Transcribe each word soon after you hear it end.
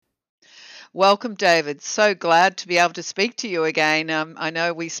Welcome, David. So glad to be able to speak to you again. I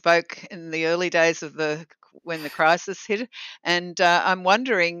know we spoke in the early days of the when the crisis hit, and I'm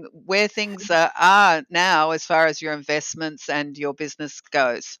wondering where things are now as far as your investments and your business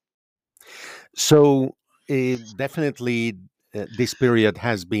goes. So definitely, this period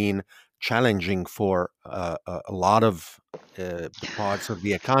has been challenging for a lot of parts of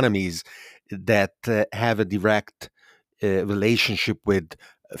the economies that have a direct relationship with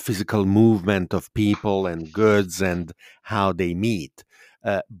physical movement of people and goods and how they meet.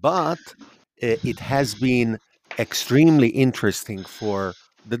 But it has been extremely interesting for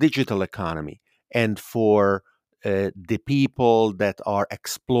the digital economy and for the people that are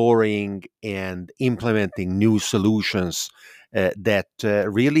exploring and implementing new solutions that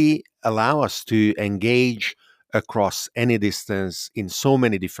really allow us to engage across any distance in so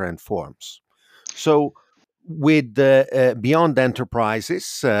many different forms. So, with Beyond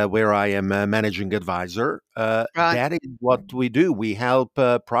Enterprises, where I am a managing advisor, Right. that is what we do. We help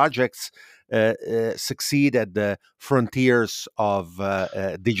projects succeed at the frontiers of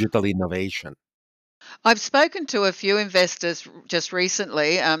digital innovation. I've spoken to a few investors just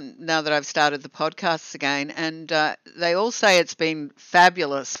recently, now that I've started the podcasts again, and they all say it's been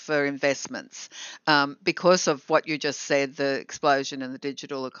fabulous for investments because of what you just said, the explosion in the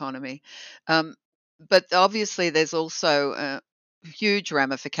digital economy. Um, but obviously, there's also huge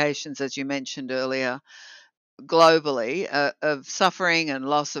ramifications, as you mentioned earlier, globally of suffering and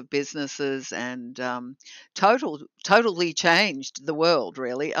loss of businesses and totally changed the world.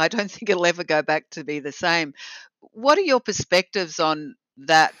 Really, I don't think it'll ever go back to be the same. What are your perspectives on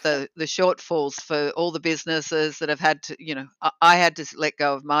that? The shortfalls for all the businesses that have had to, I had to let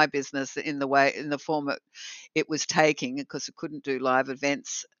go of my business in the form it was taking because it couldn't do live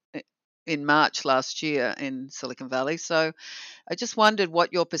events in March last year in Silicon Valley. So I just wondered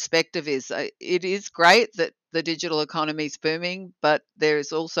what your perspective is. It is great that the digital economy is booming, but there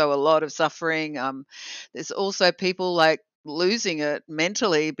is also a lot of suffering. There's also people like losing it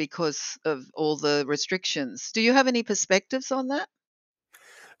mentally because of all the restrictions. Do you have any perspectives on that?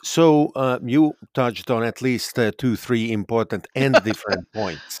 So you touched on at least two, three important and different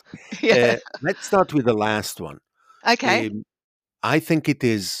points. Yeah. Let's start with the last one. Okay. Um, I think it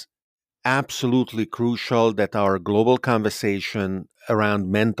is absolutely crucial that our global conversation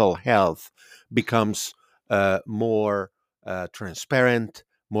around mental health becomes more transparent,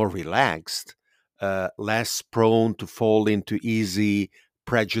 more relaxed, less prone to fall into easy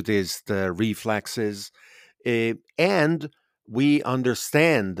prejudiced reflexes. And we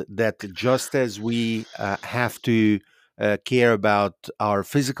understand that just as we have to care about our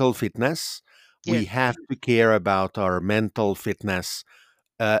physical fitness, we Yes. have to care about our mental fitness,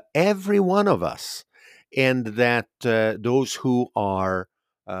 every one of us. And that those who are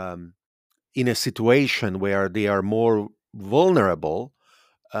um, in a situation where they are more vulnerable,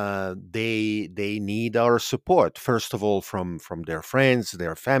 they need our support. First of all, from their friends,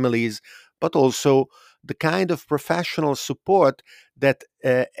 their families, but also the kind of professional support that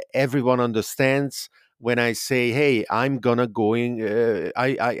everyone understands. When I say, "Hey, I'm gonna going,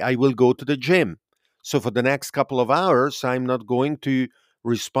 I will go to the gym," so for the next couple of hours, I'm not going to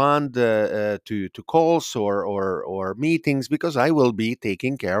respond to calls or meetings because I will be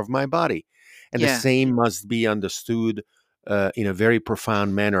taking care of my body, and the Yeah. same must be understood in a very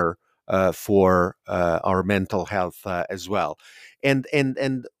profound manner for our mental health as well, and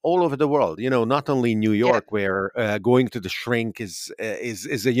all over the world. Not only in New Yeah. York, where going to the shrink is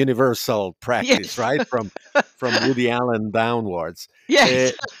a universal practice, Yes. right? From Woody Allen downwards.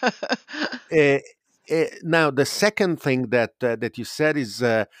 Uh, Yes. uh, Now, the second thing that you said is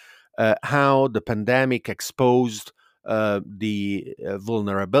how the pandemic exposed the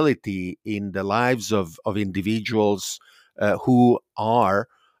vulnerability in the lives of individuals who are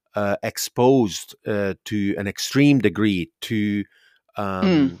exposed to an extreme degree to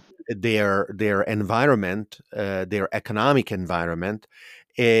Mm. their environment, their economic environment,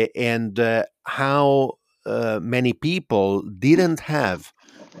 and how many people didn't have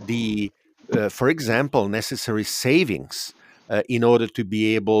the, for example, necessary savings in order to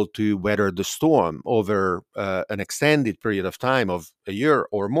be able to weather the storm over an extended period of time of a year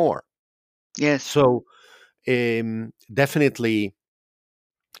or more. Yes. So, definitely,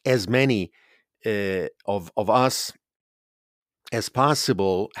 as many of us as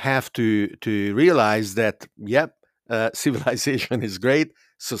possible have to realize that, yep, civilization is great,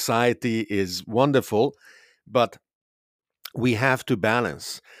 society is wonderful, but we have to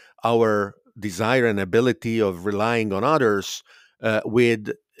balance our desire and ability of relying on others with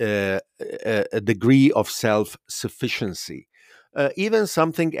a degree of self sufficiency. even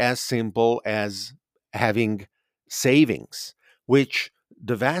something as simple as having savings, which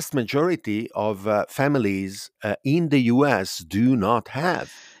the vast majority of families in the US do not have.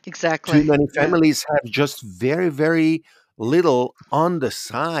 Too Exactly. many Yeah. families have just very, very little on the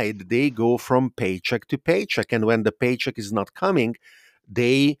side. They go from paycheck to paycheck. And when the paycheck is not coming,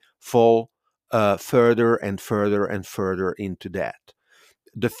 they fall further and further and further into debt.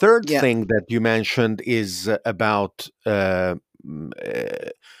 The third Yeah. thing that you mentioned is about the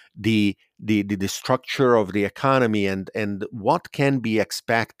structure of the economy and what can be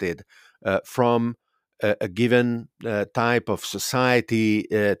expected from a given type of society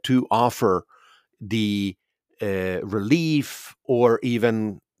to offer the relief or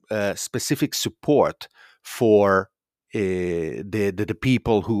even specific support for the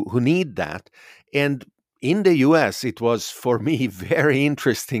people who need that. And in the US, it was for me very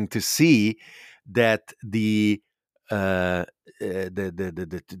interesting to see that the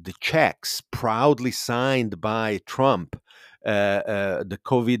checks proudly signed by Trump, the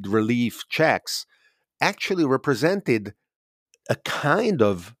COVID relief checks, actually represented a kind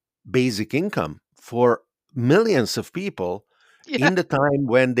of basic income for millions of people Yeah. in the time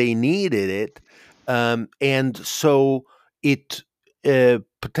when they needed it. And so it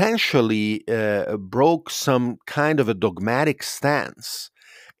potentially broke some kind of a dogmatic stance,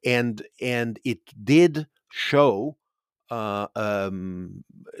 and it did show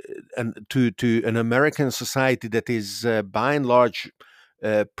to an American society that is by and large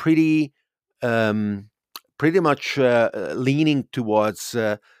pretty um, pretty much leaning towards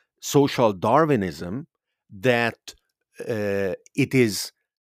social Darwinism, that it is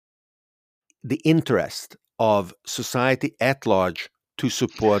the interest of society at large to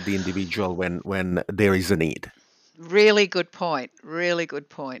support the individual when there is a need. Really good point. Really good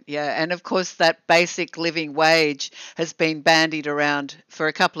point. Yeah. And of course, that basic living wage has been bandied around for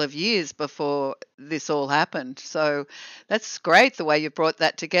a couple of years before this all happened. So that's great the way you brought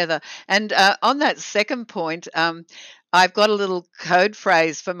that together. And on that second point, I've got a little code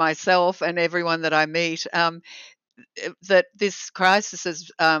phrase for myself and everyone that I meet. That this crisis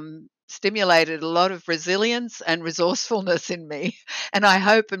has stimulated a lot of resilience and resourcefulness in me. And I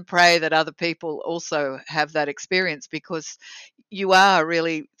hope and pray that other people also have that experience, because you are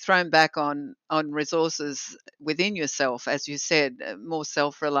really thrown back on resources within yourself, as you said, more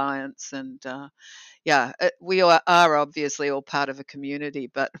self reliance. And yeah, we are obviously all part of a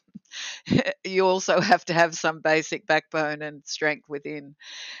community, but you also have to have some basic backbone and strength within.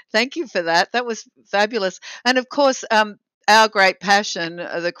 Thank you for that. That was fabulous. And of course, our great passion,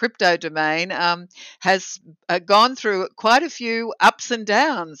 the crypto domain, has gone through quite a few ups and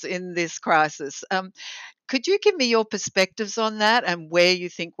downs in this crisis. Could you give me your perspectives on that and where you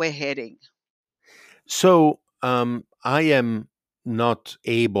think we're heading? So I am not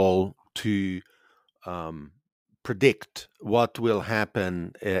able to um, predict what will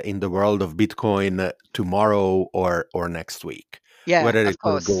happen in the world of Bitcoin tomorrow or next week, Yeah, whether it of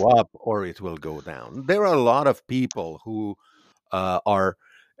will course. go up or it will go down. There are a lot of people who are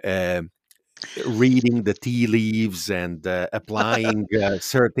uh, reading the tea leaves and applying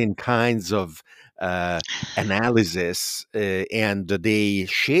certain kinds of uh, analysis, and they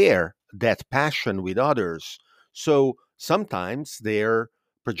share that passion with others. So sometimes their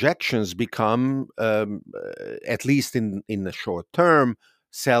projections become, at least in the short term,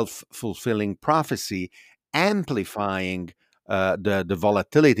 self fulfilling prophecy, amplifying the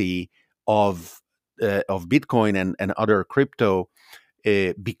volatility of of Bitcoin and other crypto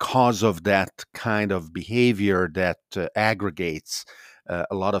because of that kind of behavior that aggregates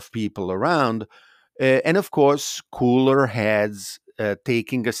a lot of people around. And of course, cooler heads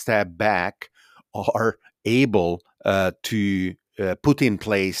taking a step back are able to put in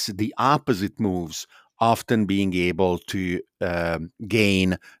place the opposite moves, often being able to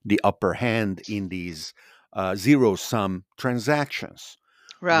gain the upper hand in these zero sum transactions.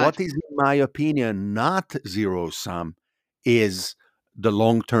 Right. What is, in my opinion, not zero sum is the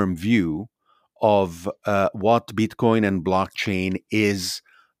long term view of what Bitcoin and blockchain is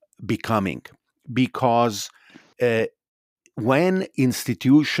becoming. Because uh, when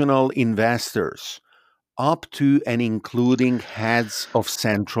institutional investors, up to and including heads of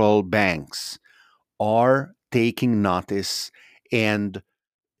central banks, are taking notice and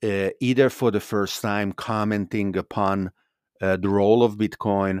either for the first time commenting upon the role of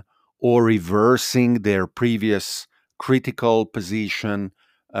Bitcoin or reversing their previous critical position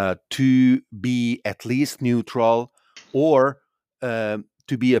to be at least neutral, or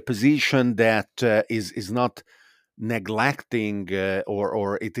to be a position that is not neglecting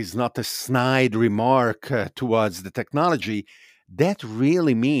or it is not a snide remark towards the technology. that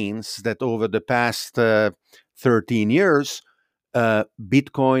really means that over the past 13 years,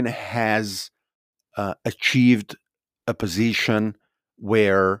 Bitcoin has achieved a position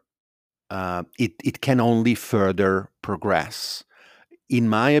where it can only further progress. In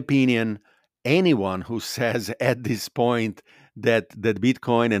my opinion, anyone who says at this point that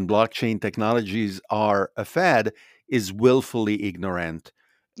Bitcoin and blockchain technologies are a fad is willfully ignorant,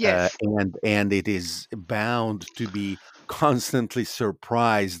 Yes. and it is bound to be constantly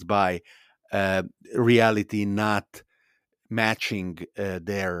surprised by uh, reality not matching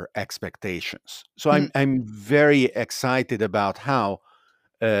their expectations. So Mm. I'm very excited about how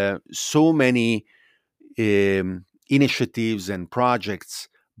so many initiatives and projects,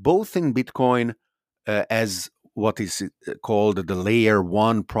 both in Bitcoin as what is called the layer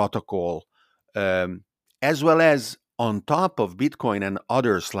one protocol, um, as well as on top of Bitcoin and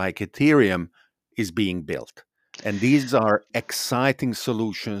others like Ethereum, is being built. And these are exciting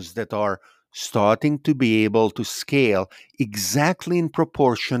solutions that are starting to be able to scale exactly in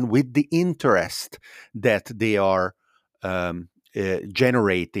proportion with the interest that they are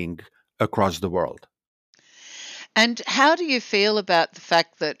generating across the world. And how do you feel about the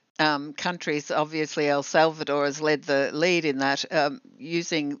fact that countries, obviously El Salvador has led the lead in that,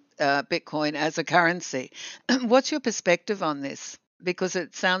 using Bitcoin as a currency? What's your perspective on this? Because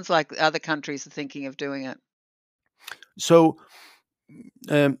it sounds like other countries are thinking of doing it. So,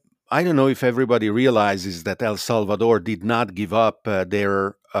 um, I don't know if everybody realizes that El Salvador did not give up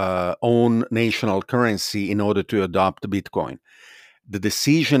their own national currency in order to adopt Bitcoin. The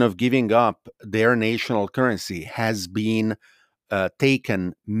decision of giving up their national currency has been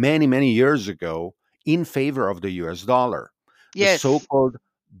taken many, many years ago in favor of the US dollar. The so Yes. called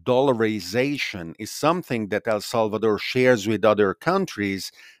dollarization is something that El Salvador shares with other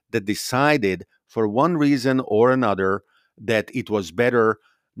countries that decided, for one reason or another, that it was better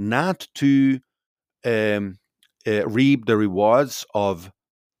not to um, reap the rewards of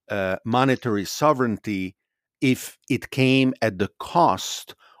monetary sovereignty if it came at the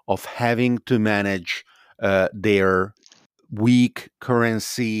cost of having to manage their weak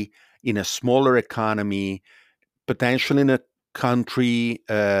currency in a smaller economy, potentially in a country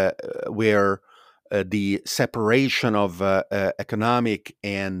where the separation of economic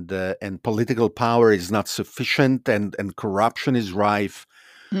and political power is not sufficient, and corruption is rife.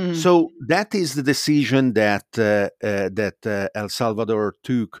 Mm. So that is the decision that El Salvador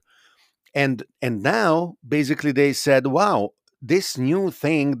took, and now basically they said, "Wow, this new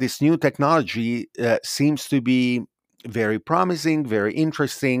thing, this new technology seems to be very promising, very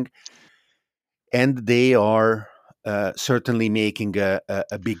interesting," and they are certainly making a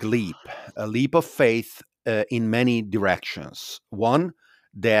big leap, a leap of faith in many directions. One,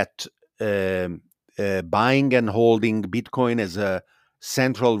 that um, buying and holding Bitcoin as a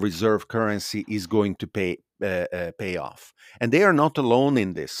central reserve currency is going to pay off, and they are not alone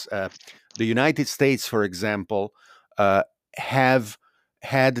in this. The United States, for example, have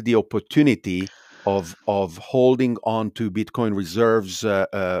had the opportunity of holding on to Bitcoin reserves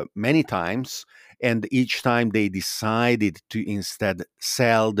many times, and each time they decided to instead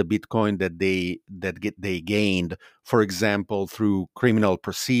sell the Bitcoin they gained, for example, through criminal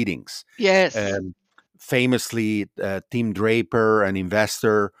proceedings. Yes. Um, Famously, Tim Draper, an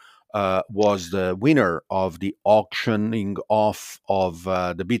investor, was the winner of the auctioning off of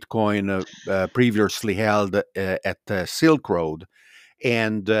the Bitcoin previously held at Silk Road,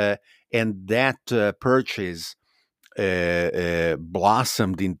 and that purchase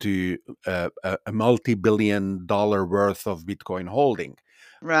blossomed into a multi-billion dollar worth of Bitcoin holding.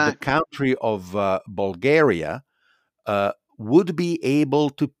 The Right. country of Bulgaria would be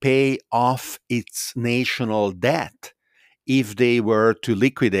able to pay off its national debt if they were to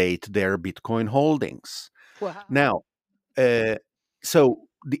liquidate their Bitcoin holdings. Wow. Now, uh, so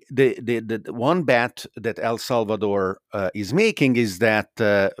the one bet that El Salvador is making is that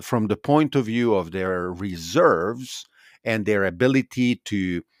from the point of view of their reserves and their ability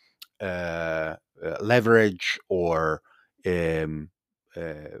to leverage or um,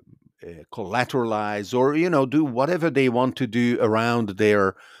 uh, collateralize, or do whatever they want to do around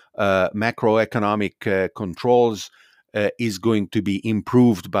their macroeconomic controls, is going to be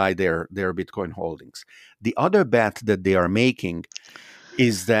improved by their Bitcoin holdings. The other bet that they are making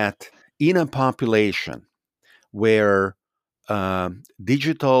is that in a population where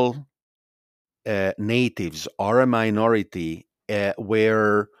digital natives are a minority,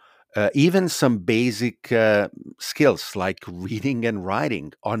 where even some basic skills like reading and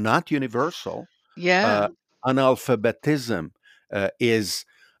writing are not universal, Yeah. analphabetism is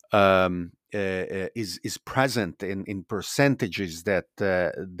is present in percentages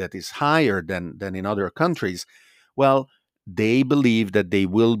that is higher than in other countries, well, they believe that they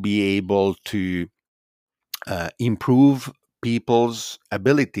will be able to improve people's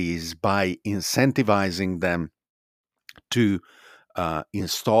abilities by incentivizing them to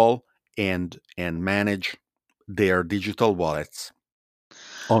install and manage their digital wallets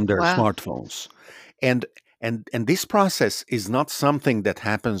on their Wow. smartphones. and and this process is not something that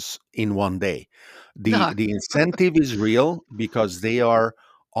happens in one day. No. The incentive is real because they are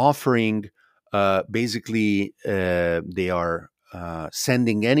offering, basically, they are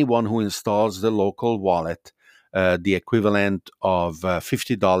sending anyone who installs the local wallet the equivalent of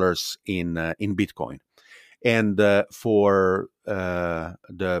 $50 in Bitcoin. And for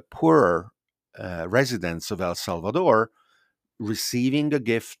the poorer residents of El Salvador, receiving a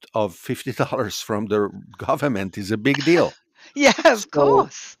gift of $50 from the government is a big deal. Yeah, of So,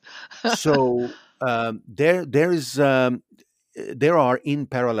 course. there are in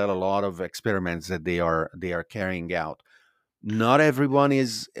parallel a lot of experiments that they are carrying out. Not everyone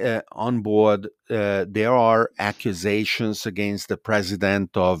is on board. There are accusations against the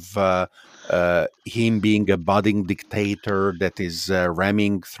president of him being a budding dictator that is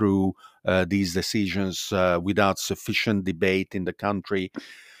ramming through these decisions without sufficient debate in the country.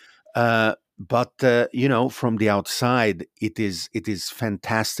 But from the outside, it is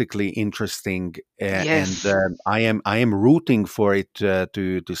fantastically interesting, and Yes. I am rooting for it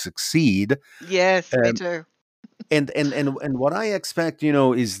to succeed. Yes, me Um, too. and what I expect,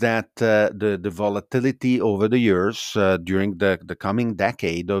 is that the volatility over the years during the coming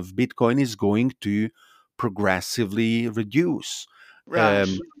decade of Bitcoin is going to progressively reduce, Right.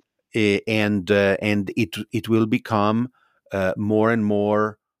 um, and it will become more and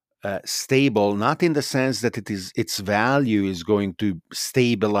more stable. Not in the sense that its value is going to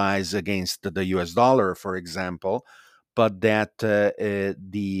stabilize against the U.S. dollar, for example, but that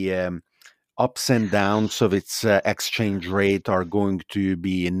the ups and downs of its exchange rate are going to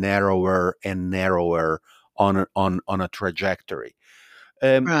be narrower and narrower on a trajectory.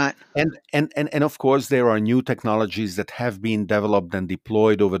 Um, Right. and of course, there are new technologies that have been developed and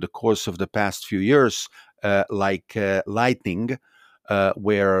deployed over the course of the past few years, like Lightning,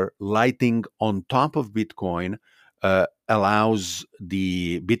 where Lightning on top of Bitcoin allows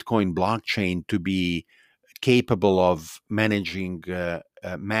the Bitcoin blockchain to be capable of managing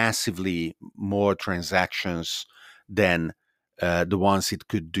massively more transactions than the ones it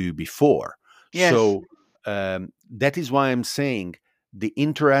could do before. Yes. So that is why I'm saying the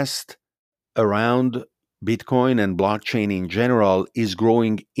interest around Bitcoin and blockchain in general is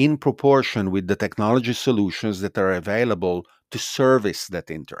growing in proportion with the technology solutions that are available to service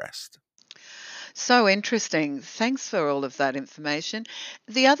that interest. So interesting. Thanks for all of that information.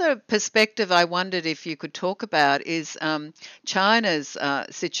 The other perspective I wondered if you could talk about is China's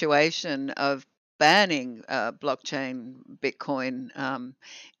situation of banning blockchain Bitcoin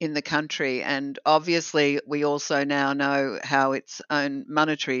in the country. And obviously, we also now know how its own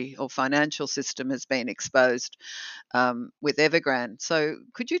monetary or financial system has been exposed with Evergrande. So,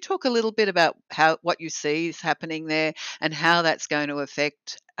 could you talk a little bit about how what you see is happening there and how that's going to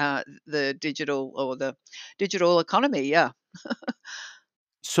affect the digital or the digital economy? Yeah.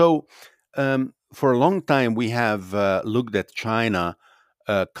 So, for a long time, we have looked at China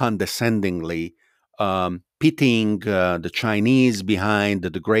condescendingly, pitting the Chinese behind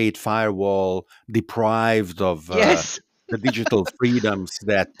the Great Firewall, deprived of Yes. the digital freedoms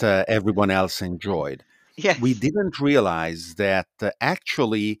that everyone else enjoyed. We Yes. didn't realize that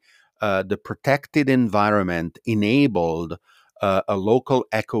actually the protected environment enabled a local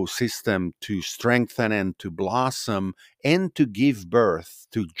ecosystem to strengthen and to blossom and to give birth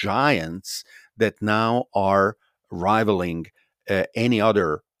to giants that now are rivaling any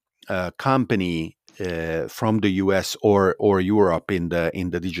other company from the US or Europe in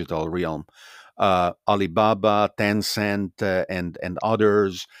the digital realm. Alibaba, Tencent, and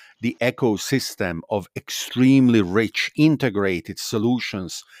others, the ecosystem of extremely rich integrated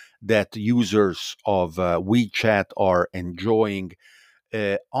solutions that users of WeChat are enjoying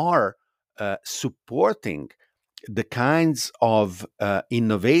are supporting the kinds of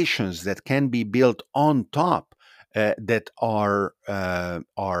innovations that can be built on top that are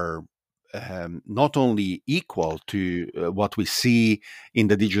not only equal to what we see in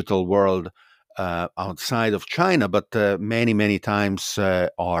the digital world outside of China, but many times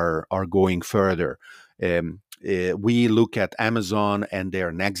are going further. We look at Amazon and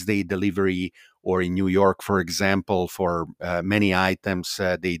their next day delivery, or in New York, for example, for many items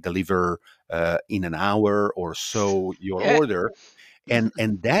they deliver in an hour or so your Yeah. order.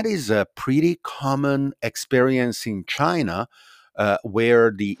 and that is a pretty common experience in China,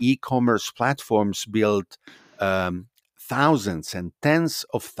 where the e-commerce platforms build thousands and tens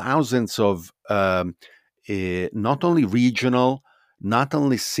of thousands of not only regional, not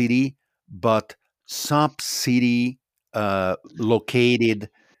only city, but sub-city located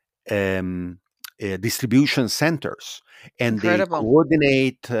um, distribution centers, and they Incredible.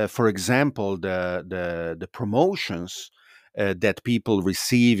 coordinate, for example, the promotions that people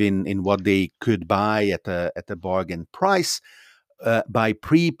receive in what they could buy at a bargain price, by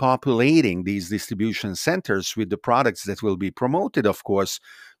pre-populating these distribution centers with the products that will be promoted, of course,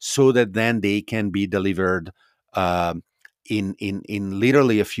 so that then they can be delivered um, in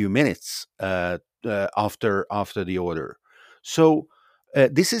literally a few minutes after the order. So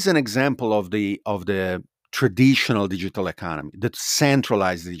this is an example of the traditional digital economy, the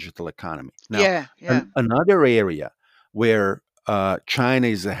centralized digital economy. Now, Yeah, yeah. another area where China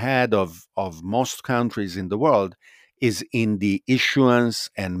is ahead of most countries in the world is in the issuance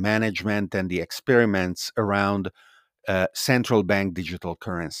and management and the experiments around central bank digital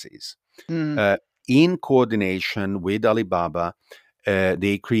currencies. Mm, Uh, in coordination with Alibaba,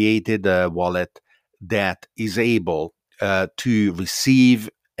 they created a wallet that is able to receive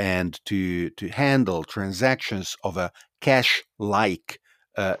and to handle transactions of a cash-like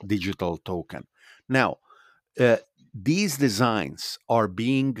digital token. Now, uh, these designs are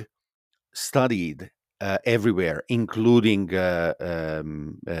being studied everywhere, including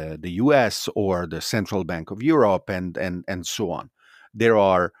the US or the Central Bank of Europe, and so on. There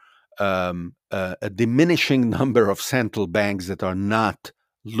are a diminishing number of central banks that are not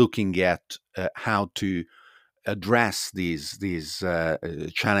looking at how to address these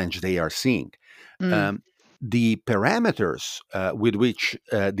challenge they are seeing. mm. Um, the parameters with which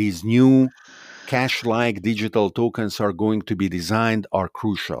these new cash-like digital tokens are going to be designed are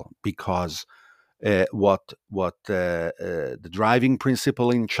crucial, because the driving principle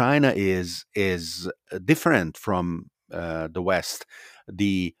in China is different from the West.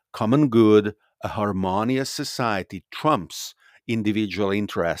 The common good, a harmonious society, trumps individual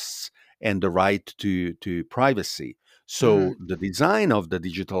interests and the right to privacy. Mm. So the design of the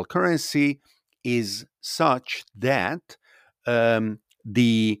digital currency is such that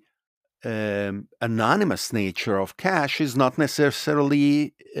the anonymous nature of cash is not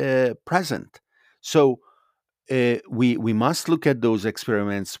necessarily present. So we must look at those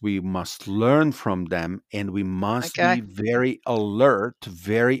experiments. We must learn from them, and we must be Okay. very alert,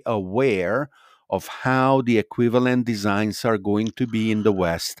 very aware of how the equivalent designs are going to be in the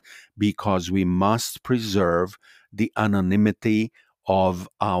West, because we must preserve the anonymity of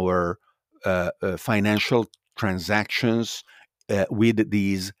our financial transactions with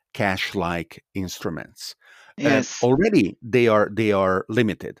these cash-like instruments. Yes. Already, they are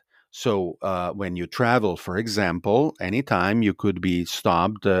limited. So when you travel, for example, anytime you could be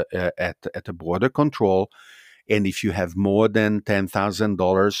stopped at a border control, and if you have more than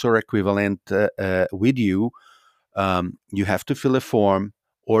 $10,000 or equivalent with you, you have to fill a form,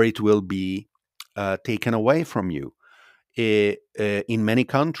 or it will be taken away from you. In many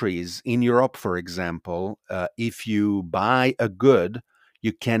countries, in Europe, for example, if you buy a good,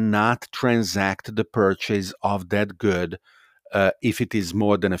 you cannot transact the purchase of that good if it is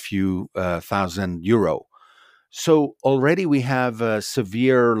more than a few thousand euro. So already we have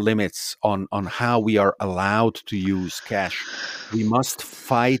severe limits on how we are allowed to use cash. We must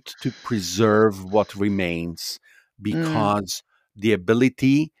fight to preserve what remains, Mm. because the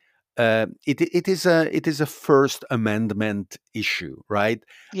ability it is a First Amendment issue, right?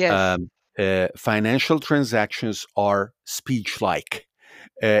 Yes. Financial transactions are speech-like,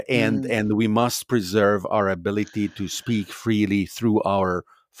 Mm. and we must preserve our ability to speak freely through our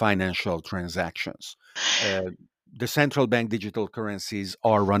financial transactions. Uh, the central bank digital currencies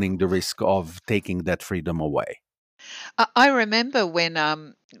are running the risk of taking that freedom away. I remember when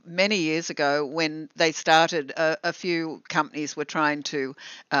many years ago when they started, a few companies were trying to,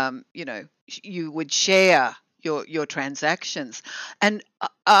 you would share your transactions, and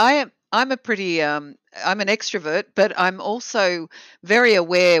I'm a pretty I'm an extrovert, but I'm also very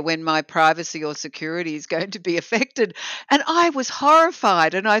aware when my privacy or security is going to be affected, and I was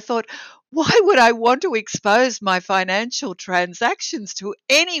horrified, and I thought, why would I want to expose my financial transactions to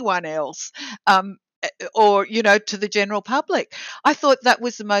anyone else? Um, or to the general public. I thought that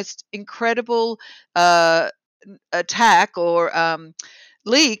was the most incredible uh, attack or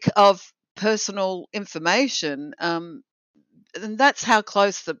leak of personal information, and that's how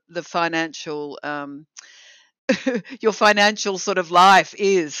close the financial your financial sort of life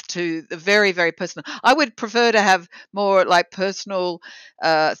is to the very, very personal. I would prefer to have more like personal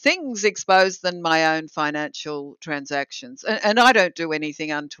things exposed than my own financial transactions. And I don't do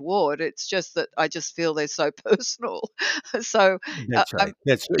anything untoward. It's just that I just feel they're so personal. So That's right.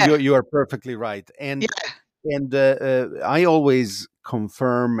 That's yeah, you are perfectly right. yeah, And I always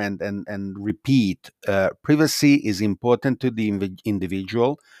confirm and repeat: privacy is important to the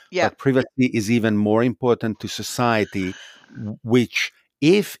individual, yeah. but privacy is even more important to society, which,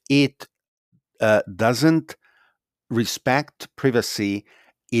 if it doesn't respect privacy,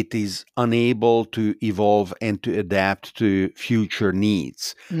 it is unable to evolve and to adapt to future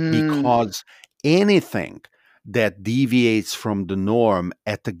needs, Mm, because anything that deviates from the norm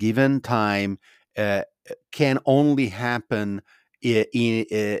at a given time uh, can only happen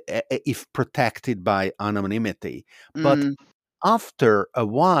if protected by anonymity. But mm, after a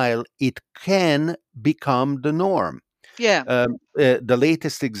while, it can become the norm. yeah. The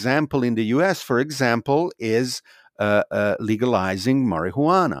latest example in the US, for example, is legalizing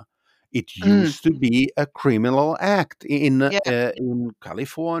marijuana. It Mm, used to be a criminal act. yeah, In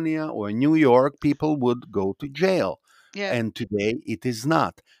California or New York, people would go to jail. yeah. And today it is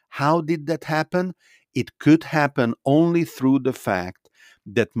not. How did that happen? It could happen only through the fact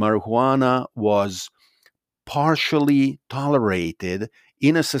that marijuana was partially tolerated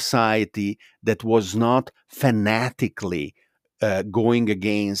in a society that was not fanatically going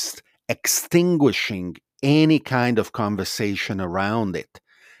against extinguishing any kind of conversation around it.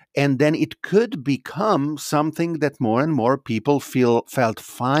 And then it could become something that more and more people felt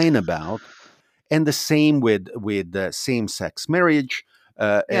fine about. And the same with same-sex marriage,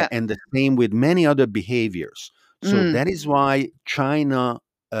 Yeah. and the same with many other behaviors. So Mm, that is why China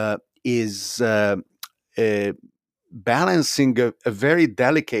is uh, balancing a very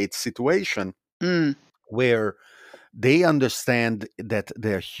delicate situation, mm, where they understand that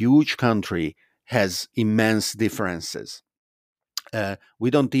their huge country has immense differences. We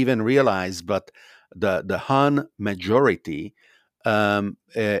don't even realize, but the Han majority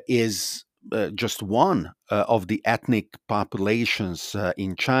is just one of the ethnic populations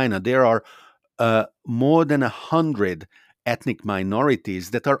in China. There are more than 100 ethnic minorities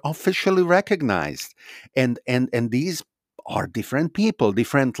that are officially recognized, and these are different people,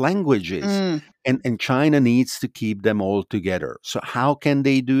 different languages, mm. and China needs to keep them all together. So how can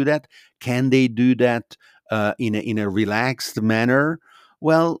they do that? Can they do that in a relaxed manner?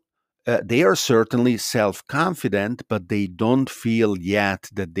 Well, they are certainly self confident, but they don't feel yet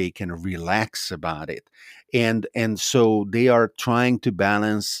that they can relax about it, and so they are trying to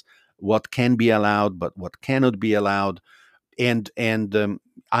balance what can be allowed but what cannot be allowed. And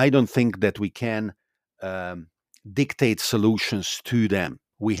I don't think that we can um, dictate solutions to them.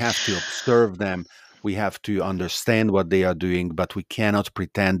 We have to observe them, we have to understand what they are doing, but we cannot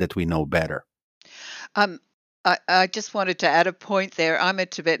pretend that we know better. Um, I just wanted to add a point there. I'm a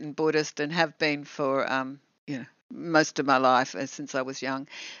Tibetan Buddhist and have been for most of my life since I was young,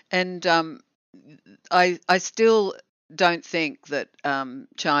 and I still don't think that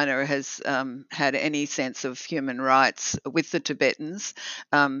China has had any sense of human rights with the Tibetans.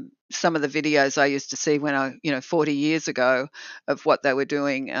 Some of the videos I used to see when 40 years ago of what they were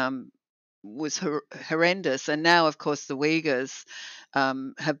doing was horrendous, and now, of course, the Uyghurs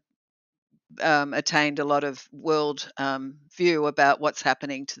have attained a lot of world view about what's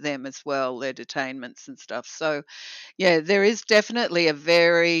happening to them as well, their detainments and stuff. So, yeah, there is definitely a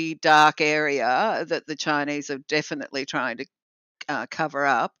very dark area that the Chinese are definitely trying to cover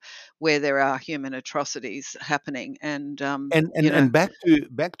up, where there are human atrocities happening. And, And back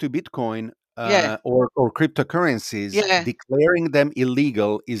to Bitcoin, yeah, or cryptocurrencies. yeah. Declaring them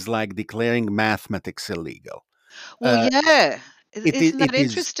illegal is like declaring mathematics illegal. Well, Uh, yeah. it, Isn't it that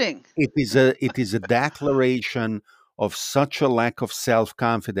is interesting? it is a declaration of such a lack of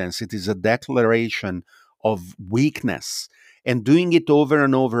self-confidence. It is a declaration of weakness, and doing it over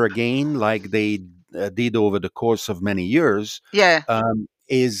and over again, like they did over the course of many years, Yeah,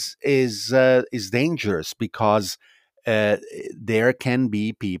 is dangerous, because uh, there can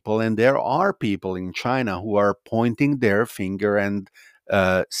be people, and there are people in China who are pointing their finger and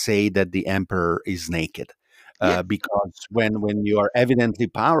say that the emperor is naked, yeah, because when you are evidently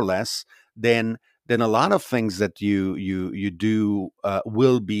powerless, then a lot of things that you do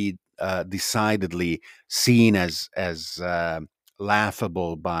will be decidedly seen as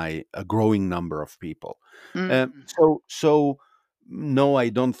laughable by a growing number of people. mm, So no, I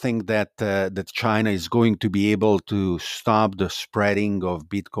don't think that China is going to be able to stop the spreading of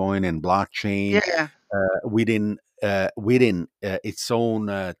Bitcoin and blockchain yeah, within its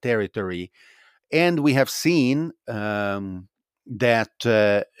own territory. And we have seen that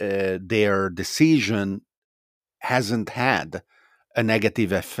their decision hasn't had a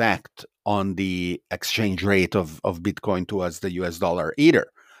negative effect on the exchange rate of Bitcoin towards the US dollar either.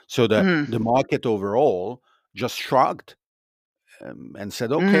 So Mm, the market overall just shrugged and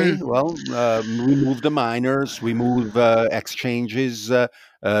said, okay, mm, well, we move the miners, we move exchanges.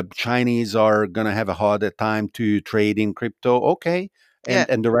 Chinese are going to have a harder time to trade in crypto. Okay. yeah.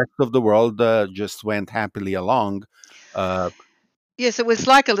 And the rest of the world just went happily along. Uh, Yes, it was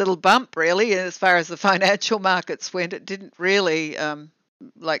like a little bump, really, as far as the financial markets went. It didn't really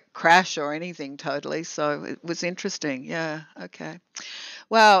like crash or anything totally. So it was interesting. Yeah. Okay.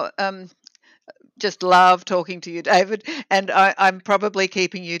 Wow. Just love talking to you, David. And I'm probably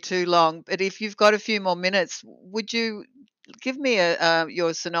keeping you too long. But if you've got a few more minutes, would you give me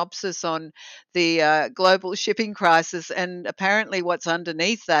your synopsis on the global shipping crisis? And apparently, what's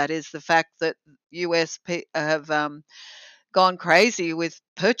underneath that is the fact that US have gone crazy with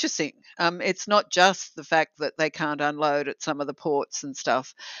purchasing. It's not just the fact that they can't unload at some of the ports and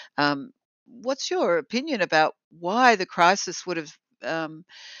stuff. What's your opinion about why the crisis would have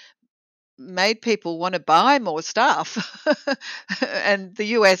made people want to buy more stuff? And the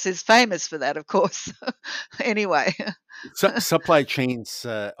US is famous for that, of course. Anyway. Supply chains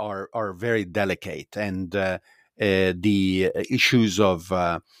are very delicate, and the issues of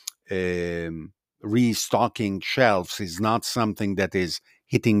restocking shelves is not something that is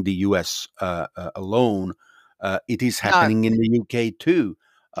hitting the U.S. Alone. It is No. happening in the U.K. too,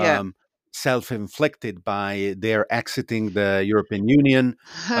 Yeah. um, self-inflicted by their exiting the European Union,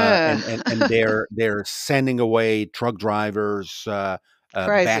 and they're sending away truck drivers. Back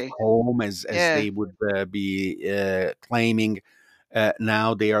Crazy. home, as Yeah. they would be claiming.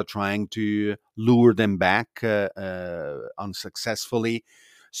 Now they are trying to lure them back unsuccessfully.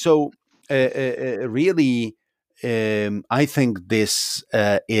 So, really, I think this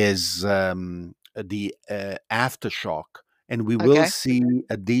is the aftershock, and we will Okay. see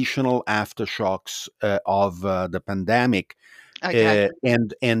additional aftershocks of the pandemic, Okay.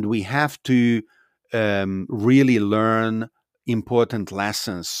 and we have to really learn important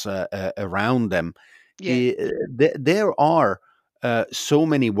lessons around them. Yeah. There are so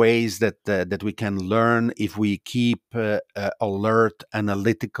many ways that we can learn if we keep alert,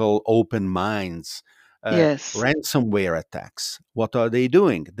 analytical, open minds. Yes. Ransomware attacks. What are they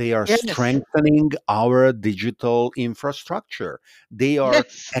doing? They are Yes. strengthening our digital infrastructure. They are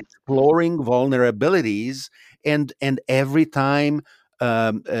Yes. exploring vulnerabilities, and every time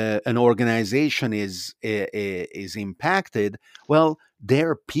an organization is impacted, well,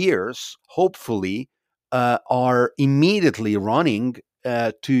 their peers hopefully are immediately running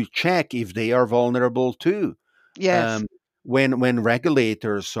to check if they are vulnerable too. Yes. Um, when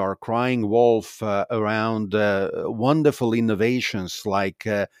regulators are crying wolf around wonderful innovations like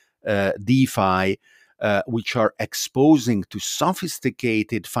DeFi, which are exposing to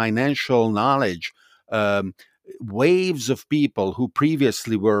sophisticated financial knowledge waves of people who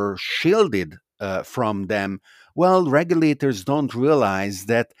previously were shielded from them, well, regulators don't realize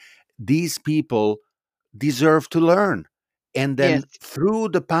that these people deserve to learn. And Yes. then through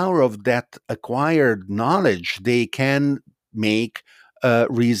the power of that acquired knowledge, they can make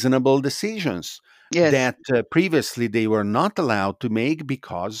reasonable decisions Yes. that previously they were not allowed to make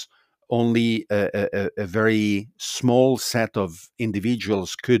because only a very small set of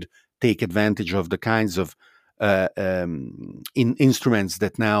individuals could take advantage of the kinds of instruments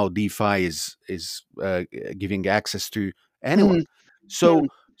that now DeFi is giving access to anyone. Mm, So mm.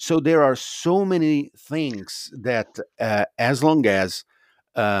 so there are so many things that, as long as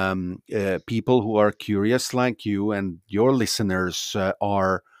people who are curious like you and your listeners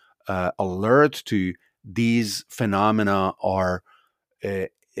are alert to these phenomena, are uh,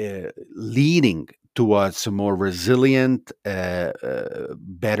 leading towards a more resilient,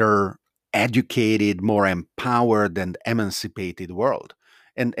 better educated, more empowered and emancipated world.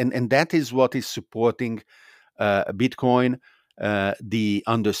 And that is what is supporting Bitcoin, the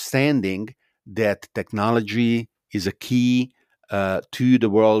understanding that technology is a key to the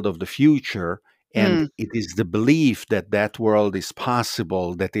world of the future. And Mm. it is the belief that that world is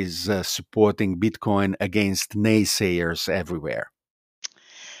possible that is supporting Bitcoin against naysayers everywhere.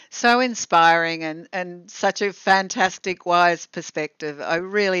 So inspiring and such a fantastic, wise perspective. I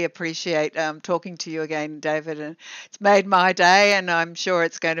really appreciate talking to you again, David. And it's made my day, and I'm sure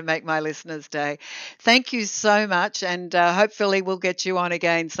it's going to make my listeners' day. Thank you so much, and hopefully we'll get you on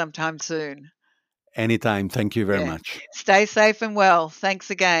again sometime soon. Anytime. Thank you very Yeah. much. Stay safe and well. Thanks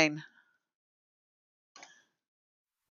again.